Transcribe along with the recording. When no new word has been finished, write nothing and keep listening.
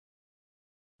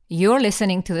You're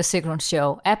listening to The Sigrun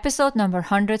Show, episode number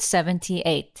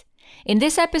 178. In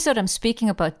this episode, I'm speaking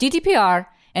about GDPR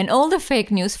and all the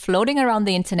fake news floating around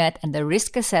the internet and the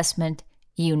risk assessment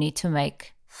you need to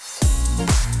make.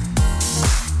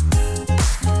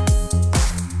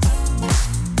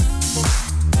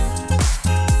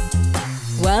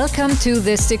 Welcome to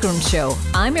The Sigrun Show.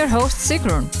 I'm your host,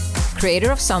 Sigrun,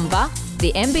 creator of Samba,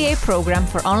 the MBA program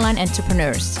for online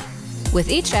entrepreneurs. With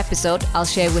each episode, I'll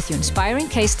share with you inspiring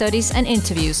case studies and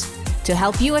interviews to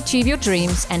help you achieve your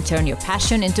dreams and turn your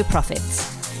passion into profits.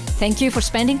 Thank you for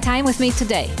spending time with me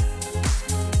today.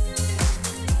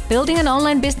 Building an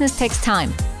online business takes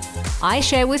time. I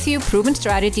share with you proven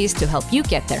strategies to help you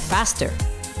get there faster.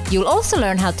 You'll also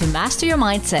learn how to master your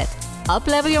mindset,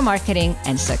 up-level your marketing,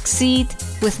 and succeed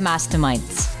with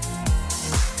masterminds.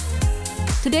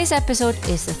 Today's episode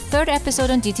is the third episode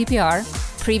on GDPR.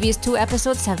 Previous two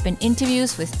episodes have been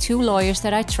interviews with two lawyers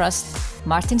that I trust,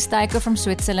 Martin Steiger from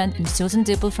Switzerland and Susan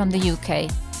Dibble from the UK.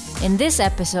 In this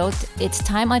episode, it's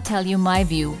time I tell you my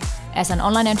view as an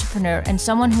online entrepreneur and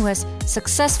someone who has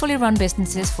successfully run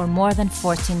businesses for more than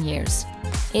 14 years.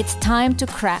 It's time to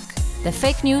crack the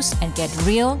fake news and get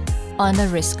real on the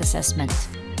risk assessment.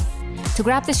 To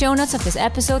grab the show notes of this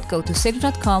episode, go to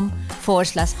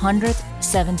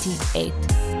sigrun.com/178.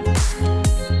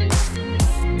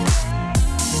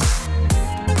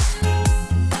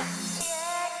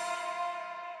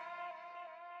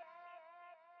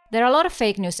 There are a lot of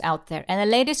fake news out there, and the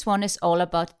latest one is all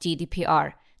about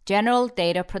GDPR, General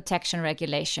Data Protection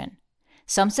Regulation.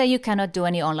 Some say you cannot do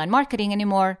any online marketing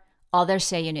anymore, others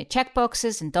say you need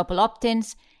checkboxes and double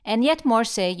opt-ins, and yet more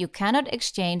say you cannot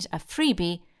exchange a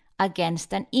freebie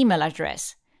against an email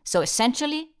address. So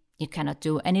essentially, you cannot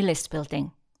do any list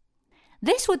building.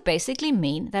 This would basically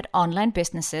mean that online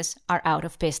businesses are out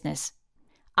of business.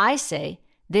 I say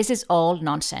this is all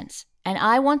nonsense. And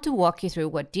I want to walk you through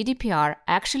what GDPR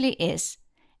actually is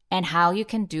and how you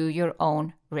can do your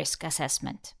own risk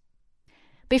assessment.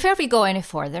 Before we go any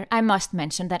further, I must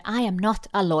mention that I am not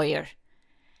a lawyer.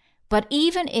 But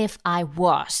even if I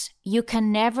was, you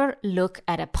can never look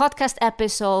at a podcast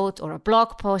episode or a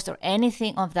blog post or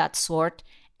anything of that sort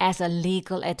as a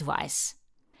legal advice.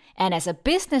 And as a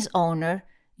business owner,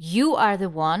 you are the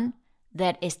one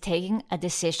that is taking a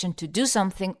decision to do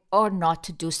something or not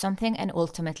to do something, and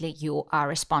ultimately you are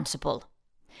responsible.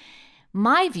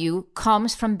 My view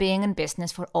comes from being in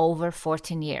business for over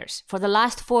 14 years. For the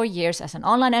last 4 years as an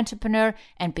online entrepreneur,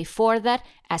 and before that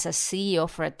as a CEO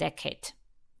for a decade.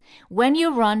 When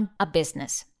you run a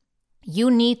business,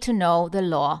 you need to know the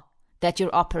law that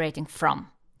you're operating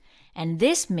from. And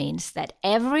this means that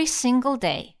every single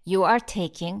day you are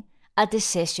taking a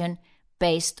decision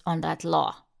based on that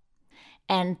law.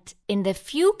 And in the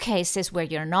few cases where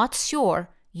you're not sure,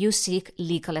 you seek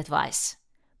legal advice.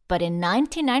 But in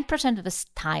 99% of the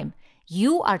time,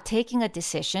 you are taking a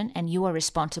decision and you are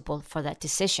responsible for that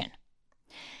decision.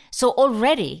 So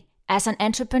already, as an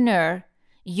entrepreneur,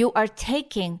 you are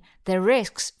taking the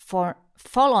risks for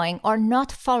following or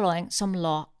not following some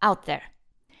law out there.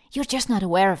 You're just not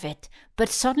aware of it, but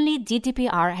suddenly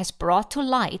GDPR has brought to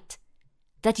light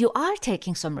that you are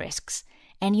taking some risks.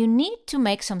 And you need to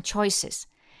make some choices.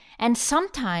 And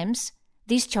sometimes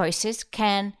these choices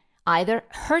can either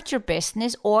hurt your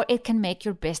business or it can make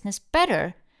your business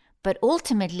better. But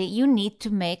ultimately, you need to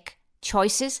make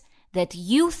choices that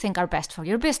you think are best for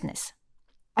your business.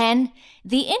 And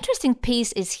the interesting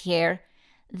piece is here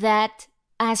that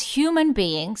as human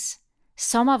beings,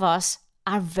 some of us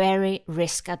are very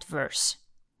risk adverse.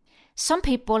 Some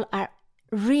people are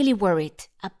really worried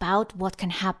about what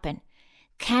can happen.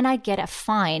 Can I get a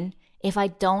fine if I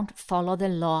don't follow the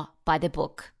law by the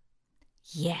book?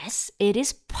 Yes, it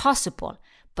is possible,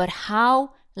 but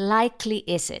how likely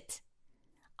is it?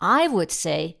 I would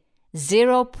say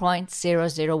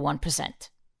 0.001%.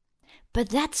 But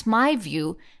that's my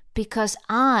view because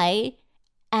I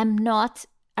am not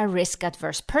a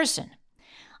risk-adverse person.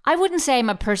 I wouldn't say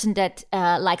I'm a person that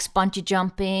likes bungee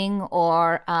jumping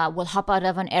or will hop out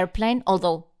of an airplane,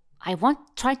 although I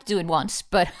tried to do it once,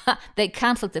 but they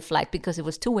canceled the flight because it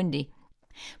was too windy.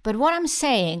 But what I'm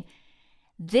saying,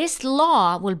 this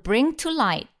law will bring to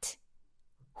light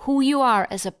who you are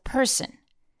as a person.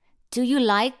 Do you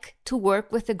like to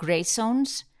work with the gray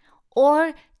zones?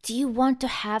 Or do you want to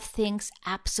have things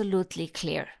absolutely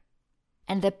clear?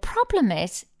 And the problem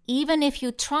is, even if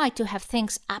you try to have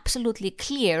things absolutely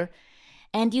clear,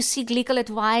 and you seek legal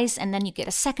advice, and then you get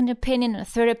a second opinion and a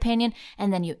third opinion,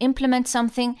 and then you implement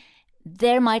something,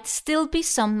 there might still be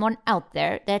someone out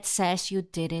there that says you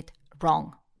did it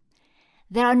wrong.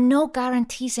 There are no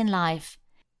guarantees in life,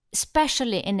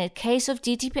 especially in the case of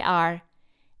GDPR.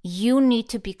 you need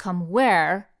to become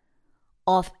aware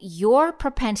of your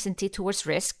propensity towards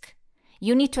risk.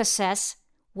 You need to assess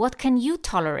what can you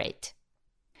tolerate.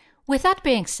 With that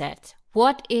being said,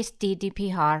 what is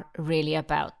GDPR really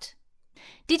about?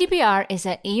 GDPR is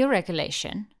an EU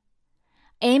regulation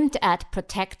aimed at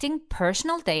protecting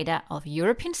personal data of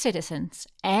European citizens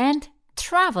and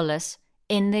travelers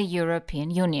in the European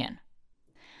Union.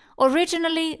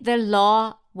 Originally, the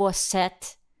law was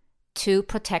set to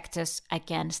protect us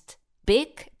against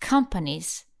big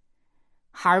companies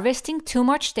harvesting too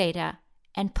much data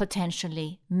and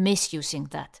potentially misusing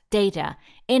that data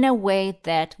in a way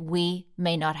that we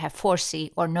may not have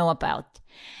foreseen or know about.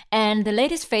 And the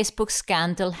latest Facebook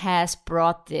scandal has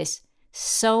brought this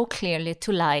so clearly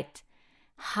to light,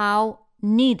 how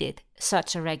needed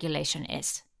such a regulation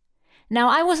is. Now,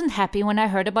 I wasn't happy when I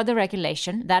heard about the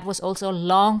regulation. That was also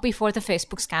long before the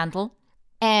Facebook scandal.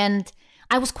 And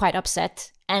I was quite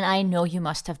upset, and I know you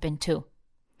must have been too.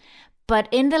 But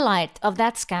in the light of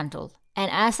that scandal, and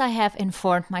as I have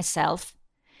informed myself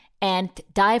and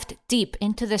dived deep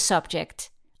into the subject,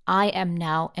 I am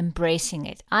now embracing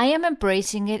it. I am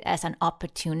embracing it as an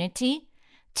opportunity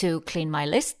to clean my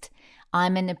list.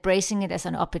 I'm embracing it as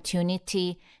an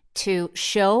opportunity to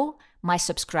show my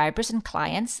subscribers and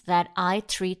clients that I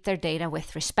treat their data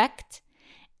with respect.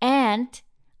 And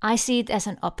I see it as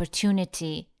an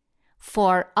opportunity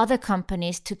for other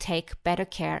companies to take better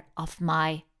care of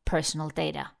my personal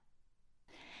data.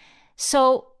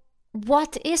 So,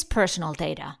 what is personal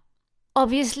data?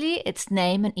 Obviously, it's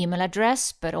name and email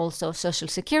address, but also social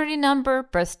security number,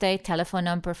 birthday, telephone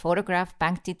number, photograph,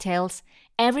 bank details,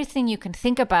 everything you can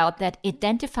think about that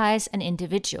identifies an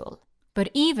individual.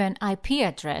 But even IP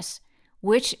address,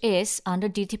 which is under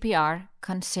GDPR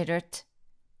considered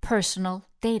personal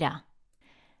data.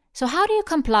 So how do you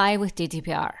comply with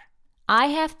GDPR? I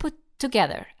have put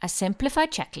together a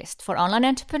simplified checklist for online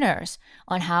entrepreneurs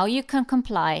on how you can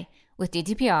comply with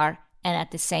GDPR and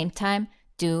at the same time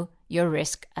do your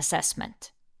risk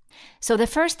assessment. So the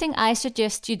first thing I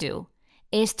suggest you do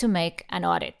is to make an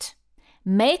audit.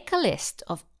 Make a list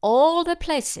of all the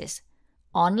places,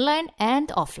 online and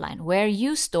offline, where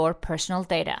you store personal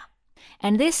data.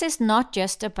 And this is not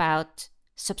just about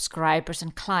subscribers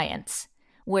and clients,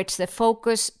 which the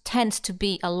focus tends to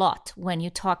be a lot when you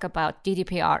talk about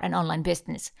GDPR and online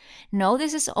business. No,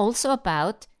 this is also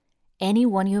about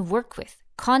anyone you work with,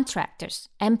 contractors,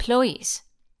 employees.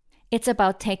 It's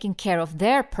about taking care of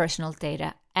their personal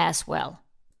data as well.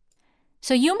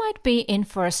 So you might be in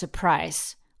for a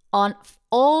surprise on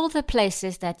all the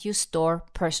places that you store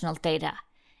personal data.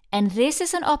 And this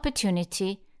is an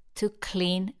opportunity to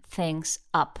clean things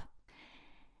up.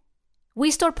 We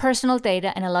store personal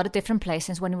data in a lot of different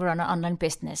places when we run an online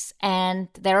business, and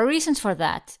there are reasons for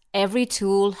that. Every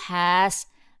tool has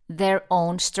their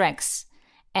own strengths,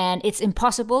 and it's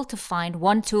impossible to find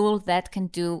one tool that can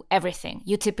do everything.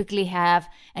 You typically have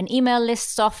an email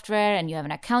list software, and you have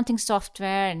an accounting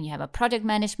software, and you have a project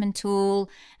management tool,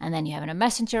 and then you have a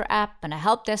messenger app and a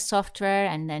help desk software,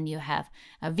 and then you have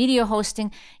a video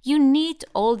hosting. You need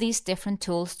all these different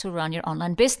tools to run your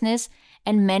online business,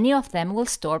 and many of them will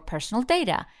store personal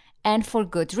data, and for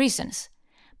good reasons.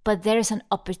 But there is an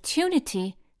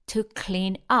opportunity to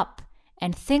clean up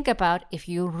and think about if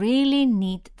you really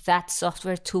need that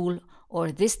software tool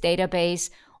or this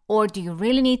database, or do you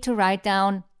really need to write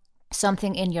down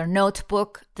something in your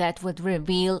notebook that would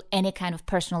reveal any kind of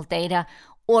personal data,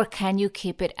 or can you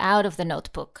keep it out of the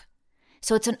notebook?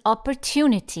 So it's an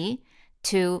opportunity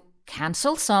to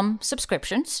cancel some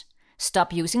subscriptions,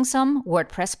 stop using some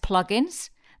WordPress plugins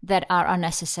that are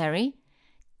unnecessary,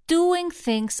 doing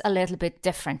things a little bit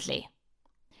differently.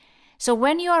 So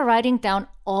when you are writing down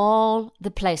all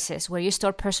the places where you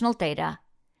store personal data,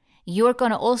 you're going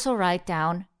to also write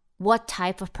down what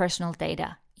type of personal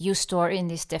data you store in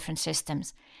these different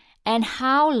systems and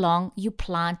how long you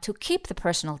plan to keep the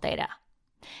personal data.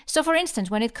 So for instance,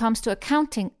 when it comes to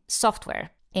accounting software,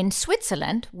 in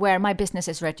Switzerland, where my business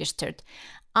is registered,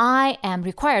 I am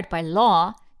required by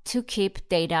law to keep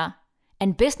data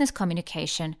and business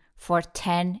communication for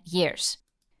 10 years.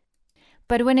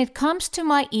 But when it comes to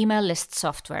my email list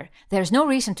software, there's no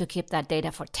reason to keep that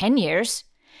data for 10 years.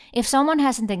 If someone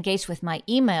hasn't engaged with my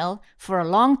email for a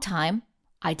long time,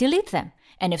 I delete them.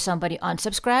 And if somebody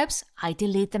unsubscribes, I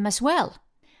delete them as well.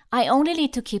 I only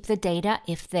need to keep the data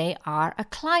if they are a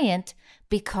client,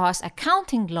 because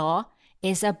accounting law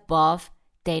is above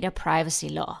data privacy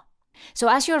law. So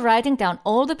as you're writing down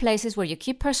all the places where you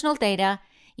keep personal data,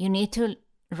 you need to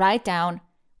write down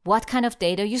what kind of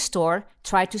data you store.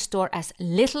 Try to store as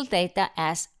little data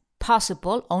as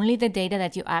possible, only the data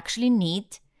that you actually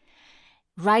need.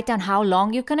 Write down how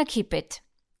long you're going to keep it.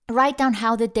 Write down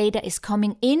how the data is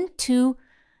coming into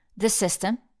the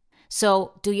system.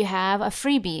 So do you have a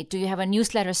freebie? Do you have a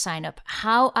newsletter sign up?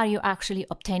 How are you actually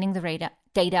obtaining the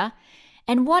data?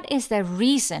 And what is the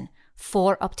reason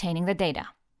for obtaining the data?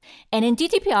 And in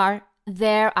GDPR,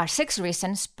 there are 6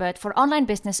 reasons, but for online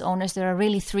business owners, there are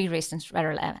really 3 reasons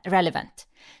relevant.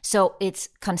 So it's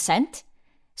consent.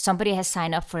 Somebody has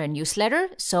signed up for a newsletter,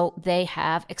 so they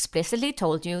have explicitly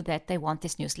told you that they want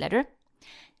this newsletter.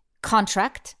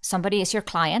 Contract. Somebody is your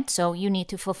client, so you need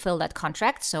to fulfill that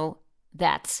contract. So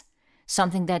that's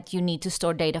something that you need to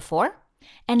store data for.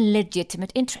 And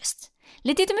legitimate interest.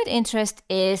 Legitimate interest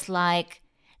is like,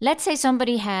 let's say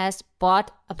somebody has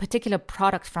bought a particular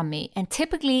product from me, and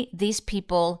typically these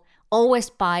people always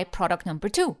buy product number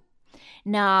 2.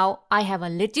 Now, I have a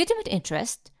legitimate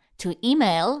interest to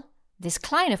email this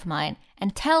client of mine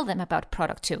and tell them about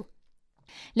product 2.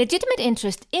 Legitimate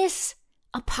interest is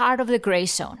a part of the gray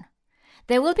zone.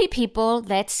 There will be people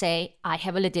that say, I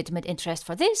have a legitimate interest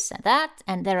for this and that,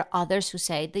 and there are others who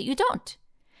say that you don't.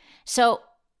 So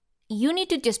you need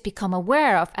to just become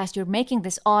aware of, as you're making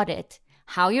this audit,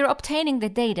 how you're obtaining the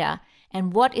data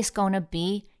and what is going to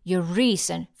be your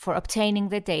reason for obtaining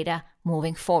the data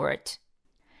moving forward.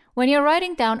 When you're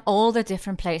writing down all the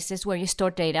different places where you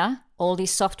store data, all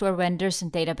these software vendors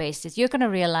and databases, you're going to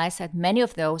realize that many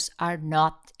of those are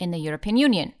not in the European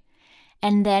Union.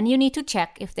 And then you need to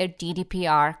check if they're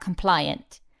GDPR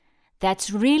compliant.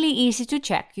 That's really easy to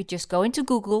check. You just go into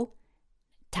Google,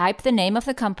 type the name of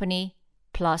the company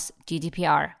plus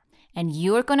GDPR, and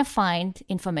you're going to find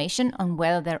information on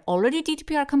whether they're already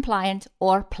GDPR compliant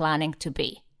or planning to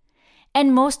be.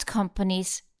 And most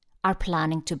companies are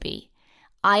planning to be.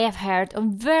 I have heard of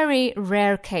very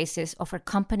rare cases of a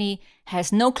company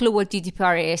has no clue what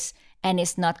GDPR is and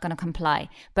is not going to comply.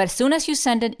 But as soon as you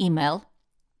send an email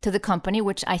to the company,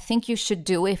 which I think you should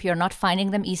do if you're not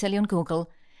finding them easily on Google,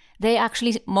 they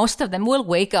actually, most of them will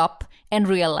wake up and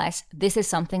realize this is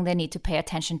something they need to pay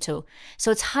attention to. So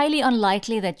it's highly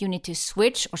unlikely that you need to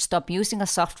switch or stop using a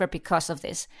software because of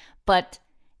this. But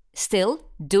still,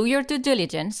 do your due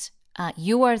diligence.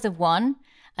 You are the one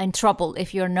in trouble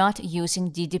if you're not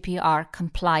using GDPR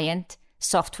compliant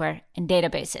software and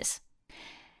databases.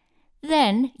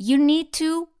 Then you need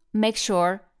to make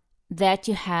sure that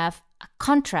you have a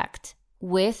contract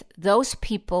with those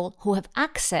people who have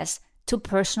access to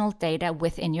personal data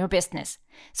within your business.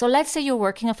 So let's say you're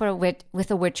working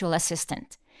with a virtual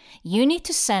assistant. You need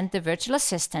to send the virtual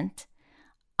assistant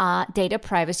a data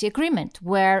privacy agreement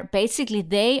where basically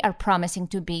they are promising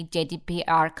to be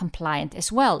GDPR compliant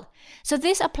as well. So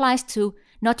this applies to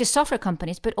not just software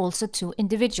companies, but also to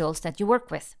individuals that you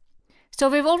work with. So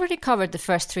we've already covered the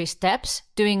first 3 steps: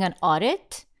 doing an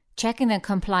audit, checking the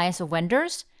compliance of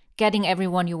vendors, getting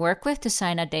everyone you work with to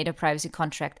sign a data privacy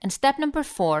contract. And step number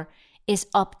 4 is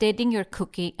updating your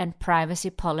cookie and privacy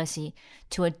policy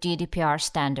to a GDPR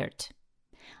standard.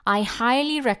 I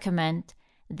highly recommend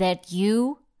that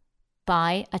you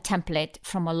buy a template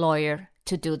from a lawyer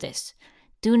to do this.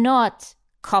 Do not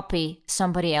copy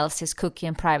somebody else's cookie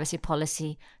and privacy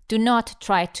policy. Do not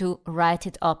try to write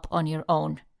it up on your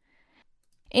own.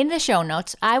 In the show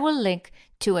notes, I will link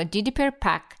to a GDPR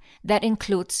pack that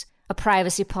includes a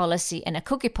privacy policy and a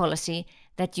cookie policy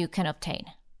that you can obtain.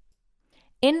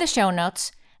 In the show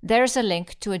notes, there's a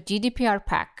link to a GDPR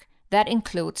pack that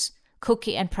includes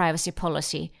cookie and privacy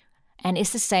policy and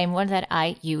is the same one that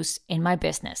I use in my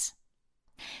business.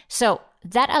 So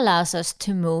that allows us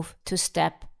to move to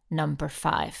step number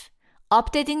 5,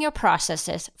 updating your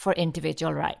processes for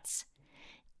individual rights.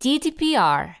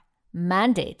 GDPR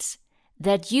mandates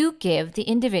that you give the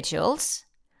individuals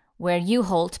where you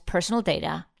hold personal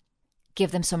data,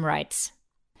 give them some rights.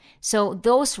 So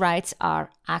those rights are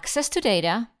access to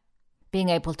data, being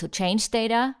able to change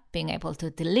data, being able to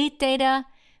delete data,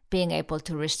 being able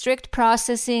to restrict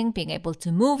processing, being able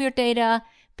to move your data,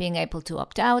 being able to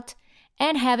opt out,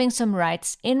 and having some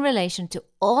rights in relation to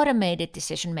automated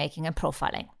decision-making and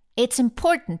profiling. It's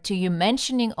important to you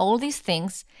mentioning all these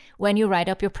things when you write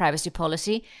up your privacy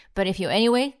policy, but if you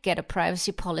anyway get a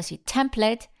privacy policy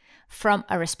template from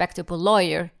a respectable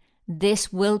lawyer,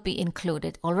 this will be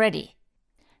included already.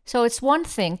 So it's one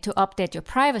thing to update your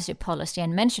privacy policy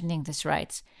and mentioning these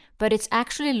rights, but it's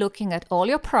actually looking at all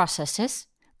your processes,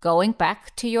 going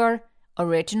back to your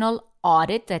original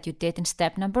audit that you did in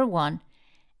step number 1,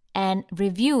 and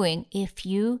reviewing if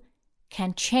you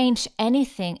can change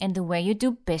anything in the way you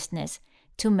do business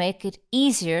to make it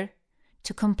easier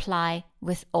to comply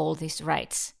with all these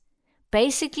rights.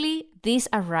 Basically, these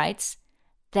are rights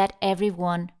that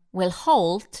everyone will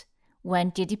hold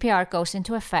when GDPR goes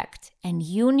into effect, and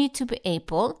you need to be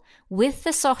able, with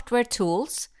the software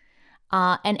tools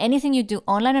and anything you do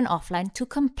online and offline, to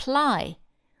comply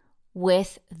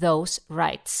with those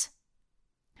rights.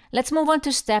 Let's move on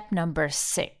to step number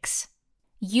 6.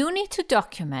 You need to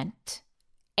document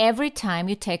every time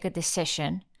you take a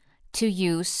decision to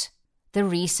use the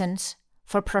reasons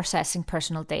for processing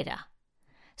personal data.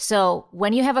 So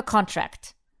when you have a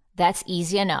contract, that's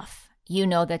easy enough. You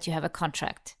know that you have a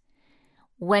contract.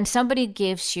 When somebody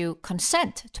gives you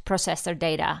consent to process their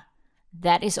data,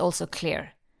 that is also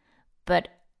clear. But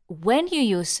when you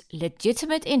use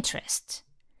legitimate interest,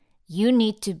 you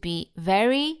need to be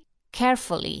very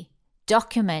carefully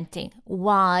documenting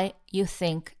why you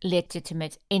think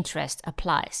legitimate interest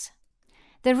applies.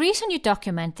 The reason you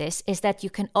document this is that you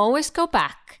can always go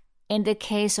back in the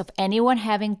case of anyone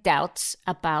having doubts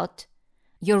about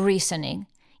your reasoning.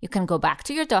 You can go back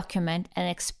to your document and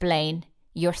explain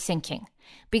your thinking.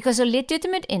 Because a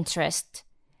legitimate interest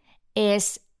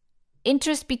is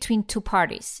interest between two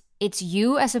parties. It's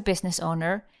you as a business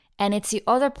owner, and it's the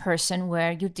other person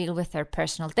where you deal with their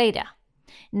personal data.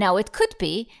 Now, it could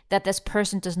be that this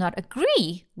person does not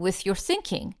agree with your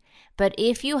thinking, but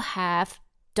if you have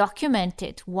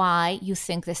documented why you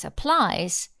think this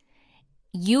applies,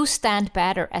 you stand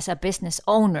better as a business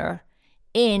owner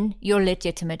in your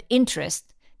legitimate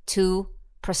interest to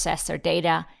process their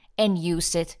data and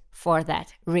use it for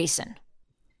that reason.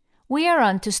 We are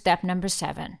on to step number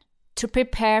 7, to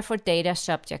prepare for data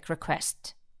subject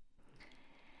request.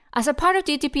 As a part of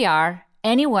GDPR,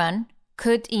 anyone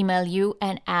could email you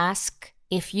and ask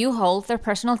if you hold their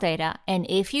personal data, and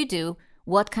if you do,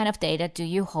 what kind of data do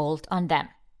you hold on them?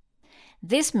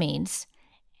 This means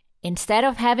instead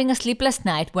of having a sleepless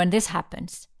night when this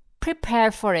happens,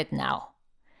 prepare for it now.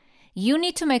 You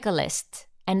need to make a list,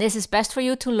 and this is best for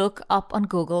you to look up on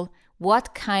Google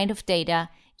what kind of data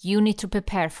you need to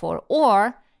prepare for,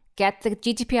 or get the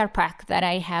GDPR pack that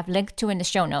I have linked to in the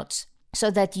show notes so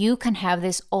that you can have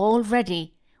this all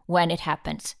ready when it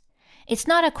happens. It's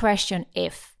not a question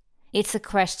if, it's a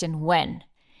question when.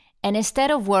 And instead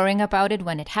of worrying about it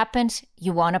when it happens,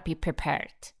 you want to be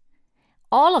prepared.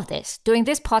 All of this, doing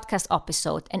this podcast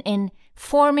episode and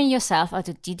informing yourself of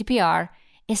the GDPR,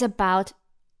 is about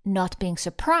not being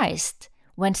surprised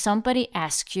when somebody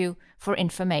asks you for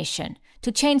information,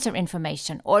 to change their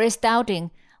information, or is doubting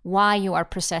why you are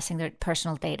processing their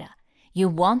personal data. You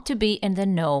want to be in the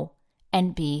know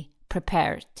and be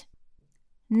prepared.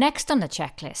 Next on the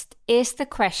checklist is the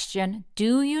question,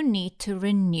 do you need to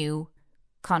renew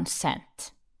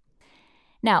consent?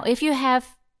 Now, if you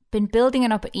have been building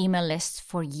an email list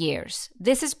for years,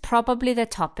 this is probably the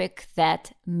topic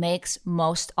that makes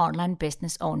most online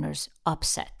business owners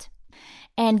upset.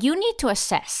 And you need to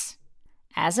assess,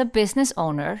 as a business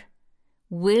owner,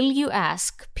 will you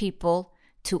ask people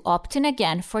to opt in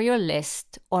again for your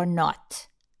list or not?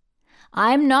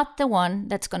 I'm not the one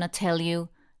that's going to tell you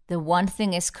the one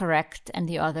thing is correct and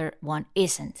the other one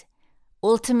isn't.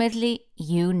 Ultimately,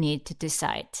 you need to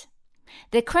decide.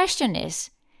 The question is,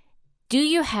 do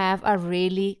you have a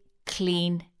really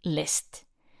clean list?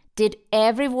 Did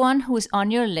everyone who is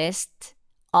on your list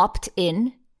opt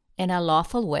in a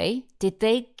lawful way? Did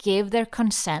they give their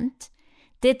consent?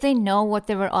 Did they know what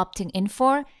they were opting in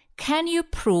for? Can you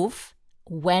prove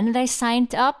when they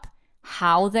signed up,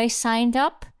 how they signed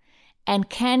up? And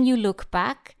can you look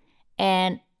back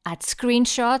and at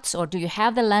screenshots, or do you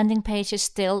have the landing pages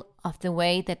still of the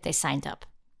way that they signed up?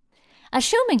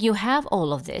 Assuming you have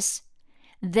all of this,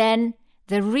 then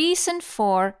the reason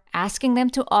for asking them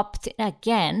to opt in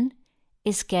again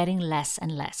is getting less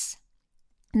and less.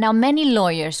 Now, many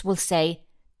lawyers will say,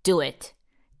 do it.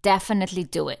 Definitely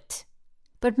do it.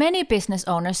 But many business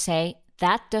owners say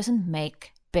that doesn't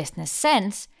make business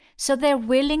sense, so they're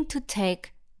willing to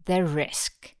take the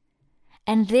risk.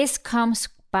 And this comes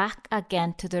back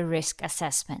again to the risk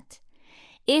assessment.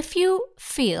 If you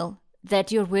feel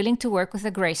that you're willing to work with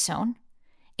a gray zone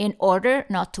in order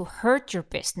not to hurt your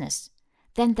business,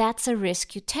 then that's a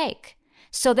risk you take.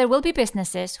 So there will be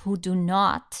businesses who do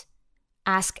not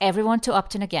ask everyone to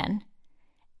opt in again.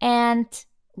 And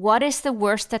what is the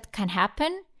worst that can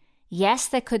happen? Yes,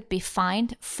 they could be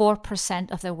fined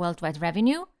 4% of their worldwide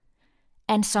revenue,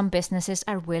 and some businesses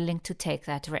are willing to take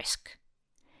that risk.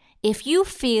 If you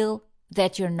feel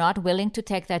that you're not willing to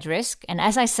take that risk, and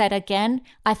as I said again,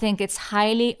 I think it's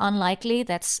highly unlikely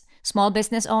that small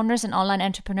business owners and online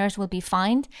entrepreneurs will be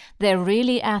fined. They're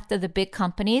really after the big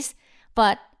companies.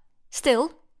 But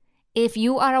still, if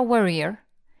you are a worrier,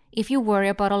 if you worry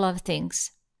about a lot of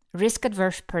things,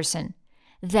 risk-averse person,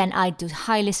 then I do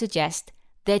highly suggest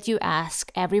that you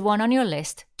ask everyone on your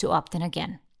list to opt in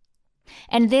again.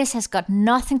 And this has got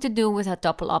nothing to do with a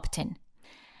double opt-in.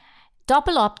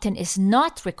 Double opt-in is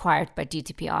not required by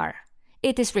GDPR.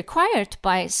 It is required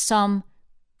by some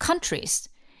countries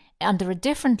under a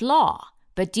different law,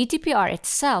 but GDPR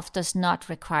itself does not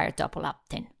require double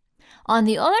opt-in. On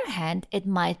the other hand, it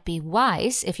might be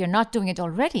wise, if you're not doing it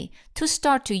already, to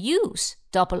start to use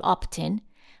double opt-in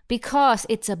because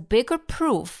it's a bigger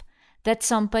proof that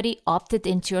somebody opted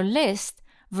into your list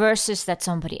versus that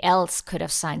somebody else could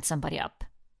have signed somebody up.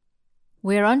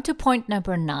 We're on to point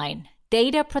number 9,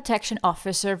 data protection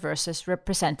officer versus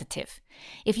representative.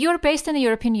 If you're based in the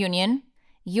European Union,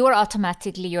 you're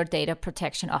automatically your data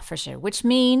protection officer, which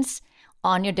means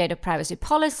on your data privacy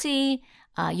policy,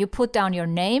 you put down your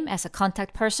name as a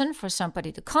contact person for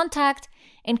somebody to contact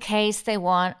in case they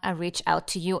want to reach out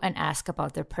to you and ask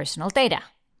about their personal data.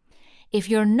 If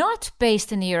you're not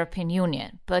based in the European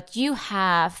Union, but you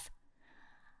have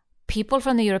people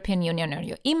from the European Union on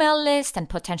your email list and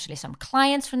potentially some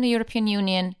clients from the European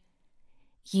Union,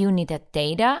 you need a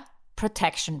data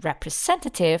protection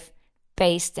representative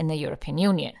based in the European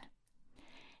Union.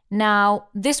 Now,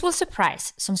 this will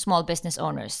surprise some small business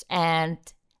owners, and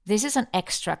this is an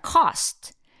extra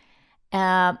cost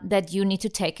that you need to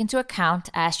take into account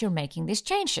as you're making these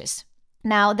changes.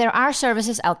 Now, there are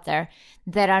services out there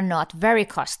that are not very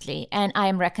costly, and I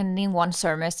am recommending one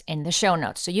service in the show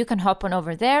notes. So you can hop on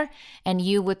over there, and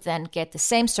you would then get the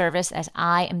same service as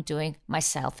I am doing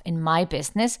myself in my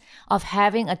business of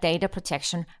having a data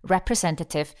protection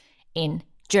representative in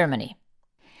Germany.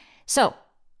 So,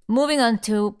 moving on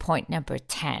to point number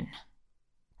 10.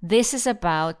 This is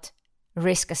about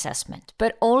risk assessment,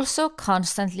 but also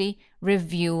constantly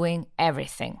reviewing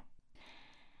everything.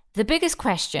 The biggest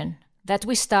question that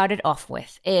we started off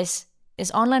with is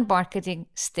online marketing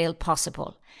still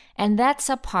possible? And that's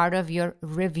a part of your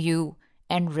review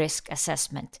and risk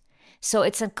assessment. So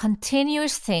it's a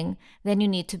continuous thing that you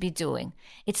need to be doing.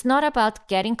 It's not about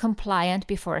getting compliant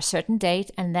before a certain date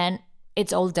and then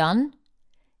it's all done.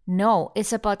 No,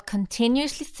 it's about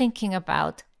continuously thinking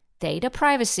about data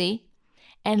privacy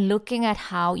and looking at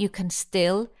how you can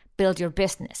still build your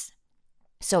business.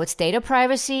 So it's data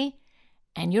privacy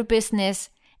and your business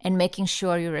and making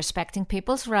sure you're respecting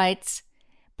people's rights,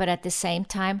 but at the same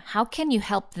time, how can you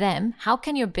help them? How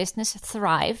can your business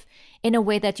thrive in a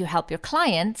way that you help your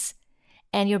clients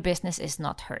and your business is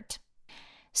not hurt?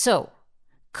 So,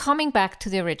 coming back to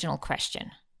the original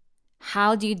question,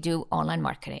 how do you do online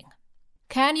marketing?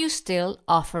 Can you still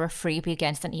offer a freebie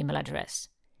against an email address?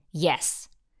 Yes.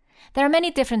 There are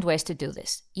many different ways to do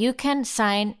this. You can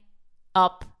sign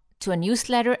up to a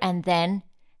newsletter and then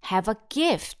have a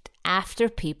gift after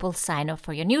people sign up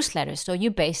for your newsletter. So you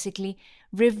basically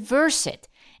reverse it.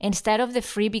 Instead of the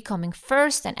freebie coming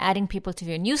first and adding people to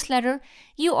your newsletter,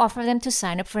 you offer them to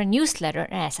sign up for a newsletter,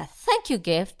 and as a thank you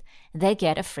gift, they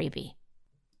get a freebie.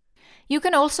 You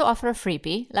can also offer a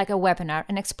freebie, like a webinar,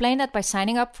 and explain that by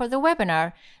signing up for the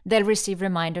webinar, they'll receive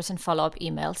reminders and follow-up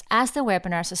emails, as the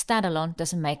webinar as a standalone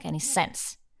doesn't make any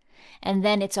sense. And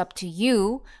then it's up to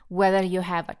you whether you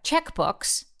have a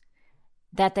checkbox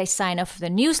that they sign up for the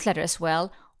newsletter as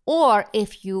well, or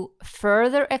if you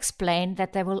further explain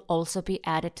that they will also be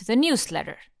added to the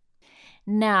newsletter.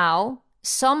 Now,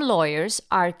 some lawyers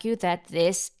argue that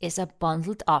this is a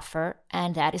bundled offer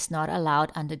and that is not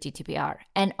allowed under GDPR,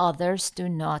 and others do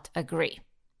not agree.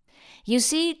 You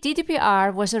see,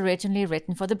 GDPR was originally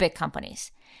written for the big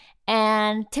companies,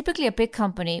 and typically a big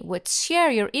company would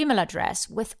share your email address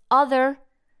with other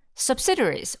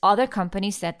subsidiaries, other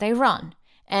companies that they run.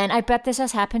 And I bet this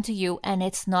has happened to you, and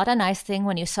it's not a nice thing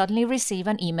when you suddenly receive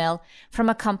an email from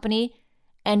a company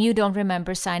and you don't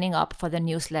remember signing up for the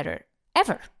newsletter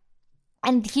ever.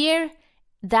 And here,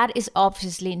 that is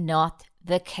obviously not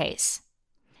the case.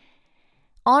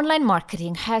 Online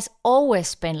marketing has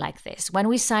always been like this. When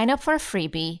we sign up for a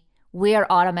freebie, we are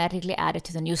automatically added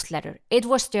to the newsletter. It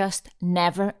was just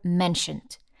never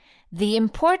mentioned. The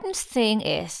important thing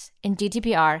is, in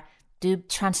GDPR, do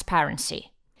transparency.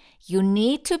 You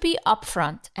need to be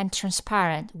upfront and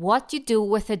transparent what you do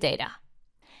with the data,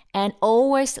 and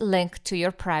always link to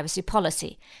your privacy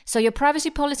policy. So your privacy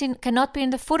policy cannot be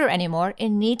in the footer anymore. It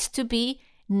needs to be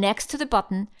next to the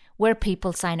button where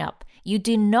people sign up. You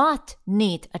do not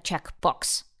need a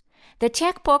checkbox. The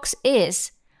checkbox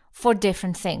is for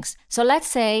different things. So let's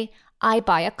say I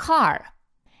buy a car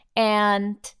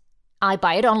and I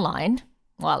buy it online.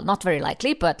 Well, not very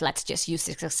likely, but let's just use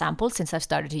this example since I've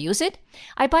started to use it.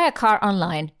 I buy a car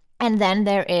online, and then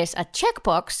there is a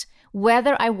checkbox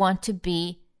whether I want to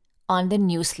be on the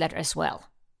newsletter as well.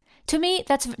 To me,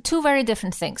 that's two very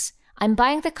different things. I'm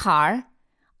buying the car.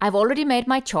 I've already made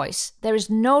my choice. There is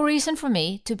no reason for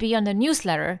me to be on the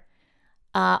newsletter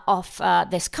of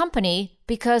this company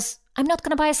because I'm not going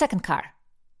to buy a second car.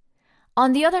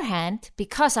 On the other hand,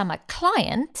 because I'm a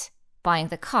client buying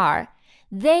the car,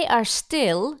 they are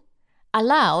still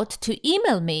allowed to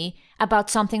email me about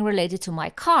something related to my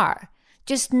car,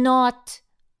 just not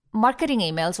marketing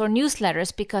emails or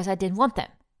newsletters because I didn't want them.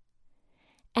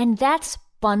 And that's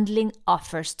bundling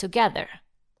offers together.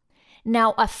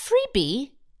 Now, a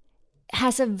freebie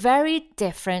has a very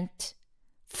different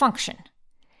function.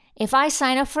 If I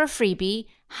sign up for a freebie,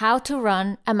 how to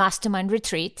run a mastermind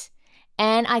retreat,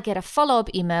 and I get a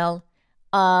follow-up email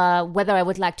whether I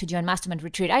would like to join Mastermind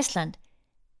Retreat Iceland,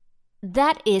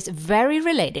 that is very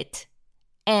related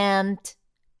and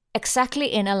exactly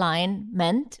in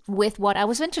alignment with what I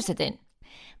was interested in.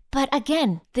 But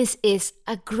again, this is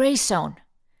a gray zone.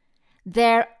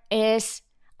 There is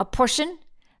a portion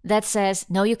that says,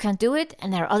 no, you can't do it.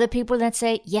 And there are other people that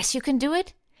say, yes, you can do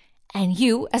it. And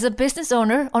you, as a business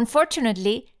owner,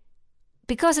 unfortunately,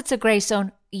 because it's a gray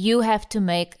zone, you have to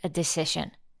make a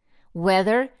decision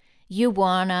whether you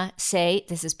want to say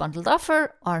this is bundled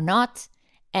offer or not.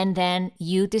 And then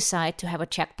you decide to have a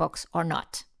checkbox or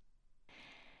not.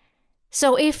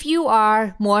 So if you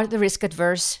are more the risk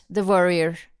adverse, the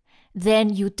worrier,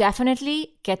 then you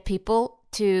definitely get people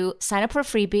to sign up for a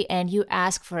freebie and you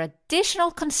ask for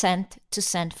additional consent to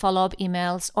send follow-up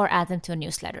emails or add them to a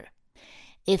newsletter.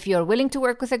 If you're willing to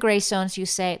work with the gray zones, you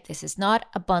say, this is not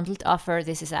a bundled offer.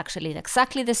 This is actually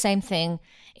exactly the same thing.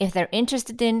 If they're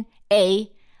interested in A,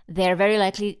 they're very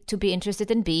likely to be interested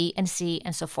in B and C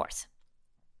and so forth.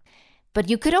 But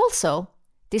you could also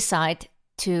decide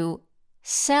to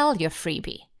sell your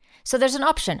freebie. So there's an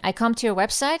option. I come to your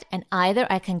website and either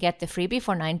I can get the freebie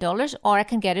for $9 or I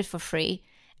can get it for free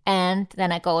and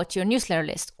then I go to your newsletter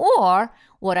list. Or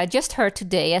what I just heard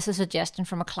today as a suggestion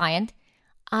from a client,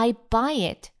 I buy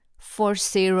it for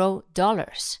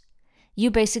 $0.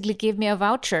 You basically give me a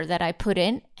voucher that I put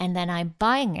in and then I'm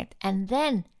buying it and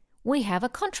then we have a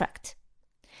contract.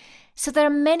 So there are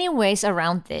many ways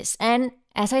around this. And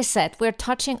as I said, we're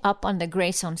touching up on the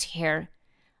gray zones here,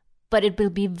 but it will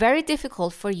be very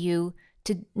difficult for you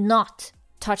to not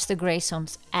touch the gray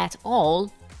zones at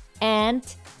all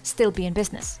and still be in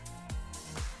business.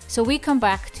 So we come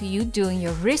back to you doing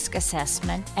your risk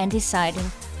assessment and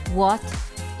deciding what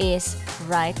is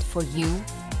right for you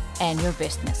and your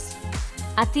business.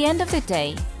 At the end of the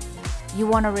day, you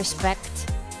want to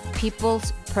respect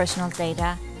people's personal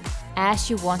data as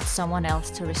you want someone else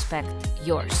to respect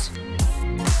yours.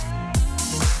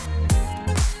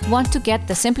 Want to get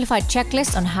the simplified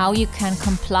checklist on how you can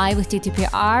comply with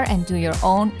GDPR and do your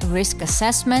own risk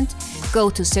assessment? Go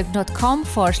to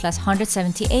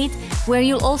signal.com/178, where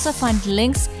you'll also find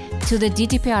links to the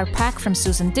GDPR pack from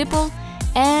Susan Dibble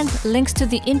and links to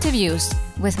the interviews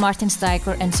with Martin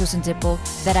Steiger and Susan Dibble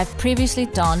that I've previously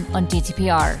done on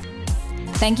GDPR.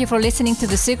 Thank you for listening to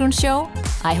The Sigrun Show.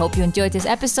 I hope you enjoyed this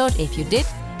episode. If you did,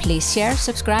 please share,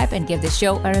 subscribe, and give the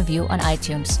show a review on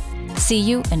iTunes. See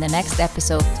you in the next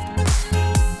episode.